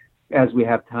as we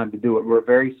have time to do it. We're a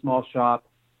very small shop.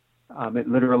 It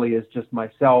literally is just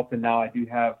myself, and now I do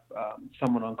have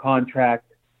someone on contract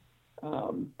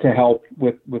to help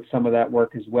with some of that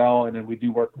work as well. And then we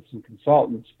do work with some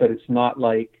consultants, but it's not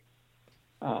like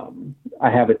I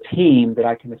have a team that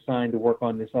I can assign to work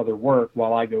on this other work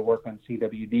while I go work on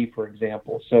CWD, for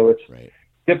example. So it's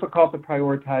difficult to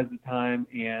prioritize the time.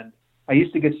 And I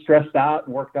used to get stressed out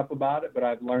and worked up about it, but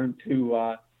I've learned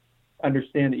to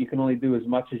understand that you can only do as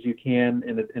much as you can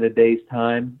in a day's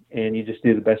time, and you just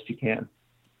do the best you can.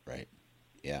 Right.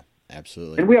 Yeah.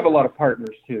 Absolutely. And we have a lot of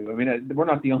partners too. I mean, we're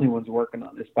not the only ones working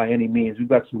on this by any means. We've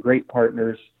got some great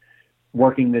partners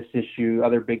working this issue,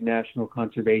 other big national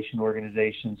conservation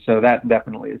organizations. So that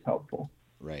definitely is helpful.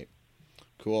 Right.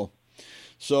 Cool.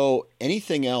 So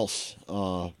anything else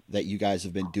that you guys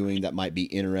have been doing that might be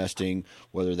interesting,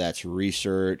 whether that's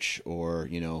research or,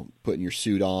 putting your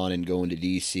suit on and going to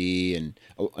DC, and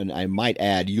I might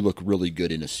add, you look really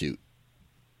good in a suit.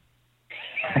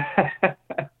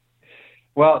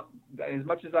 Well, as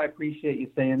much as I appreciate you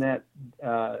saying that,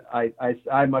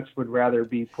 I much would rather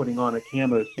be putting on a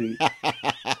camo suit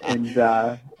and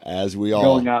as we all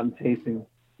going out and chasing.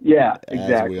 Yeah,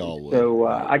 exactly. As we all would. So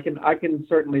I can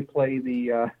certainly play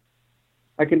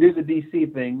I can do the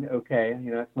DC thing. Okay,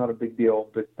 it's not a big deal,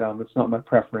 but it's not my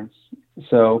preference.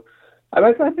 So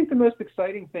I think the most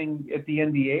exciting thing at the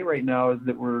NDA right now is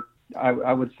that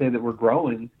I would say that we're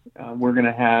growing. We're going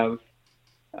to have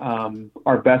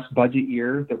our best budget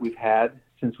year that we've had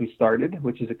since we started,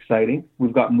 which is exciting.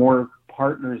 We've got more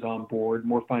partners on board,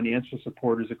 more financial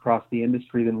supporters across the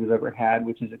industry than we've ever had,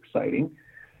 which is exciting.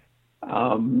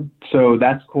 So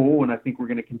that's cool. And I think we're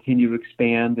going to continue to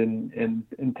expand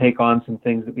and take on some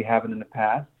things that we haven't in the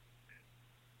past.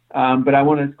 But I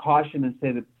want to caution and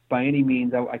say that by any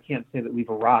means, I can't say that we've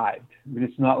arrived. I mean,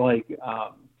 it's not like,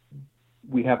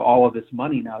 we have all of this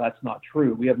money now. That's not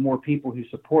true. We have more people who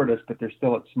support us, but they're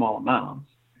still at small amounts.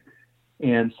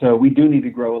 And so we do need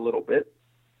to grow a little bit.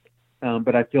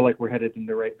 But I feel like we're headed in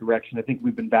the right direction. I think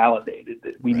we've been validated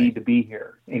that we need to be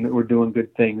here and that we're doing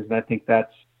good things. And I think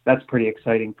that's pretty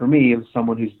exciting for me as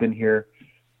someone who's been here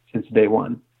since day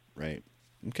one. Right.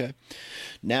 Okay.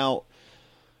 Now,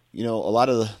 a lot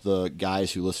of the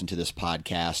guys who listen to this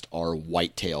podcast are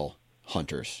whitetail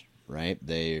hunters, right?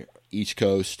 They East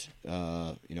Coast,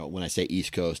 when I say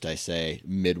East Coast, I say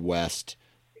Midwest,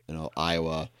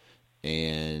 Iowa,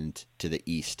 and to the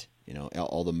east,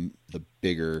 all the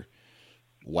bigger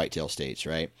whitetail states,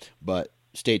 right? But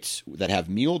states that have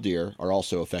mule deer are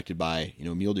also affected by,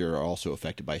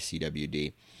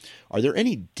 CWD. Are there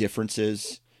any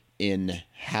differences in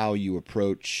how you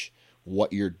approach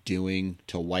what you're doing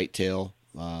to whitetail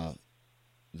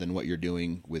than what you're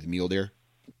doing with mule deer?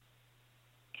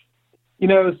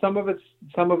 Some of it's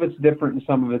different and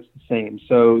some of it's the same.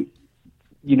 So,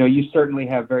 you certainly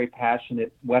have very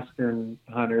passionate Western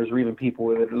hunters or even people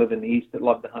that live in the East that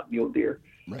love to hunt mule deer.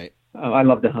 Right. I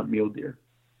love to hunt mule deer.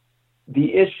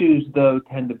 The issues, though,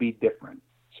 tend to be different.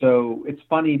 So it's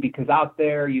funny because out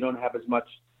there you don't have as much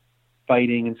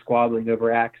fighting and squabbling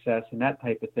over access and that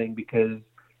type of thing because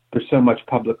there's so much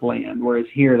public land. Whereas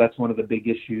here, that's one of the big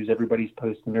issues. Everybody's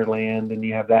posting their land and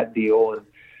you have that deal. And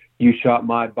you shot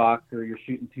my buck or you're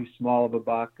shooting too small of a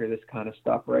buck or this kind of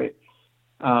stuff, right?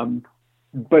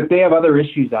 But they have other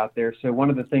issues out there. So one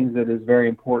of the things that is very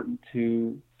important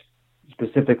to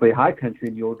specifically high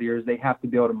country mule deer is they have to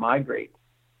be able to migrate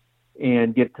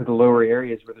and get to the lower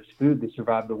areas where there's food to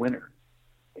survive the winter.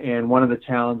 And one of the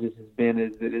challenges has been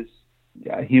is that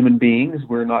as human beings,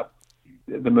 we're not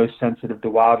the most sensitive to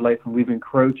wildlife, and we've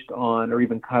encroached on or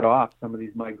even cut off some of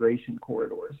these migration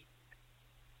corridors.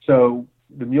 So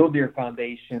the Mule Deer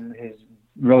Foundation has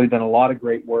really done a lot of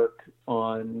great work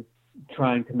on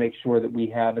trying to make sure that we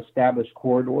have established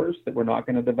corridors that we're not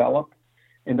going to develop,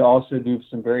 and to also do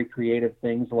some very creative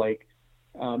things like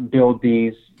build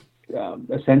these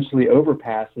essentially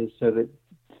overpasses so that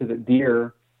so that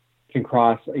deer can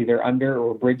cross either under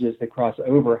or bridges that cross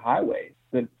over highways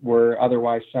that were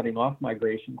otherwise shutting off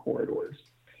migration corridors.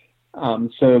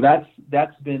 So that's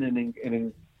been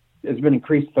there's been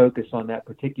increased focus on that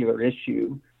particular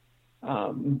issue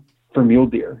for mule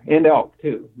deer and elk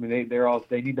too. I mean,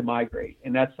 they need to migrate,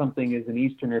 and that's something as an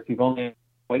Easterner, if you've only had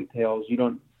whitetails, you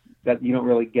don't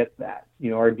really get that.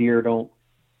 Our deer don't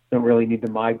really need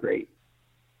to migrate.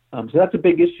 So that's a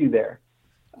big issue there.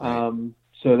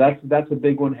 So that's a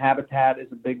big one. Habitat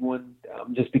is a big one.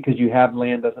 Just because you have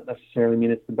land doesn't necessarily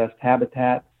mean it's the best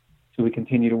habitat. So we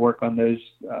continue to work on those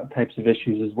types of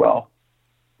issues as well.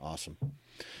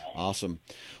 Awesome.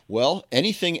 Well,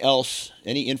 anything else,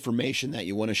 any information that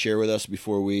you want to share with us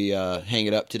before we hang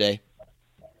it up today?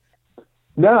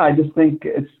 No, I just think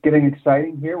it's getting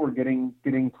exciting here. We're getting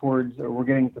to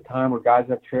the time where guys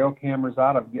have trail cameras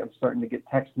out. I'm starting to get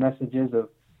text messages of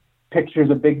pictures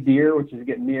of big deer, which is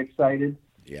getting me excited.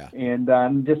 Yeah. And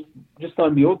just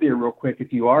on mule deer real quick,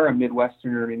 if you are a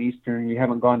Midwesterner and an Easterner and you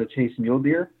haven't gone to chase mule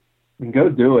deer, then go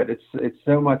do it. It's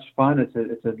so much fun. It's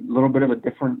a little bit of a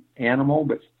different animal,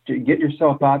 but get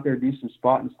yourself out there, do some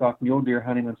spot and stalk mule deer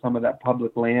hunting on some of that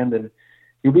public land, and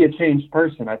you'll be a changed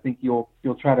person. I think you'll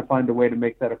try to find a way to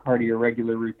make that a part of your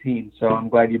regular routine. So I'm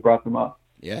glad you brought them up.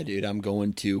 Yeah, dude, I'm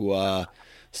going to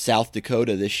South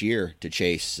Dakota this year to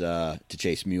chase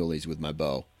muleys with my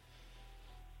bow.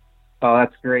 Oh,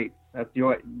 that's great.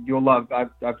 You'll love.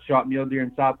 I've shot mule deer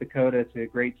in South Dakota. It's a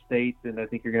great state, and I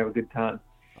think you're gonna have a good time.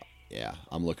 Yeah,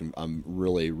 I'm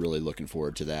really, really looking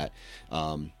forward to that.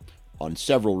 On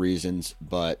several reasons,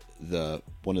 but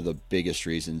one of the biggest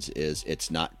reasons is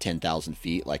it's not 10,000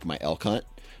 feet like my elk hunt.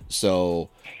 So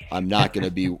I'm not going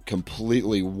to be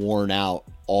completely worn out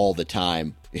all the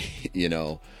time,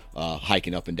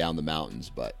 hiking up and down the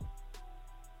mountains, but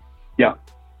yeah.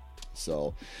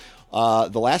 So,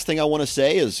 the last thing I want to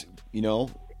say is,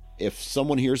 if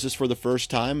someone hears this for the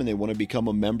first time and they want to become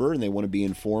a member and they want to be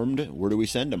informed, where do we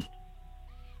send them?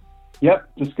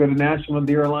 Yep, just go to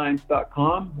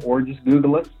nationaldeeralliance.com or just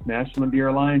Google us, National Deer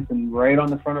Alliance, and right on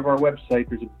the front of our website,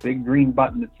 there's a big green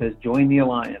button that says Join the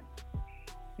Alliance.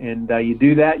 And you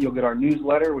do that, you'll get our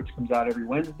newsletter, which comes out every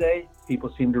Wednesday.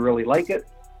 People seem to really like it.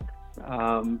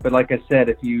 But like I said,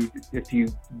 if you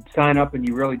sign up and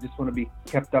you really just want to be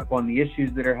kept up on the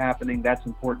issues that are happening, that's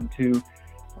important too.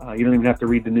 You don't even have to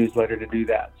read the newsletter to do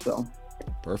that. So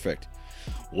perfect.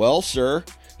 Well, sir,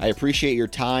 I appreciate your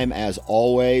time as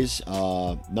always.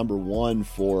 Number one,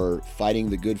 for fighting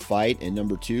the good fight, and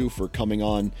number two, for coming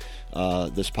on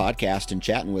this podcast and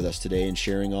chatting with us today and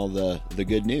sharing all the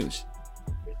good news.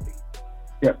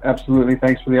 Yep, absolutely.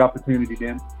 Thanks for the opportunity,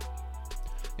 Dan.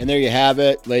 And there you have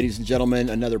it, ladies and gentlemen,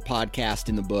 another podcast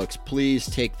in the books. Please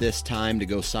take this time to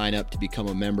go sign up to become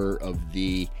a member of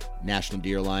the National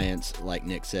Deer Alliance. Like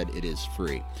Nick said, it is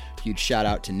free. Huge shout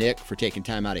out to Nick for taking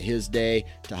time out of his day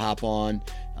to hop on.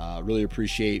 Really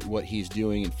appreciate what he's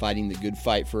doing and fighting the good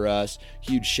fight for us.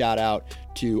 Huge shout out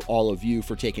to all of you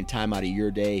for taking time out of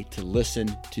your day to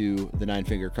listen to the Nine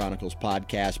Finger Chronicles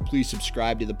podcast. Please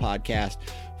subscribe to the podcast.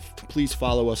 Please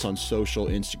follow us on social,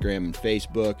 Instagram and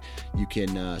Facebook. You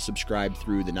can subscribe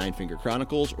through the Nine Finger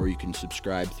Chronicles, or you can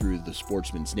subscribe through the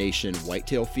Sportsman's Nation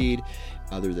Whitetail feed.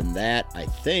 Other than that, I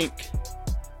think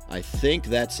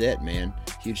that's it, man.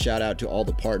 Huge shout out to all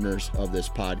the partners of this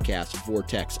podcast: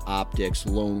 Vortex Optics,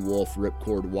 Lone Wolf,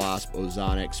 Ripcord Wasp,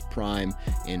 Ozonics, Prime,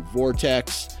 and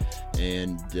Vortex.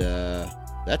 And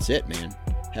that's it, man.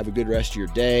 Have a good rest of your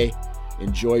day.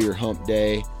 Enjoy your hump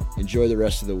day. Enjoy the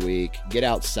rest of the week. Get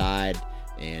outside.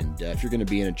 And if you're going to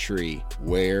be in a tree,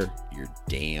 wear your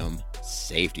damn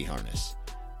safety harness.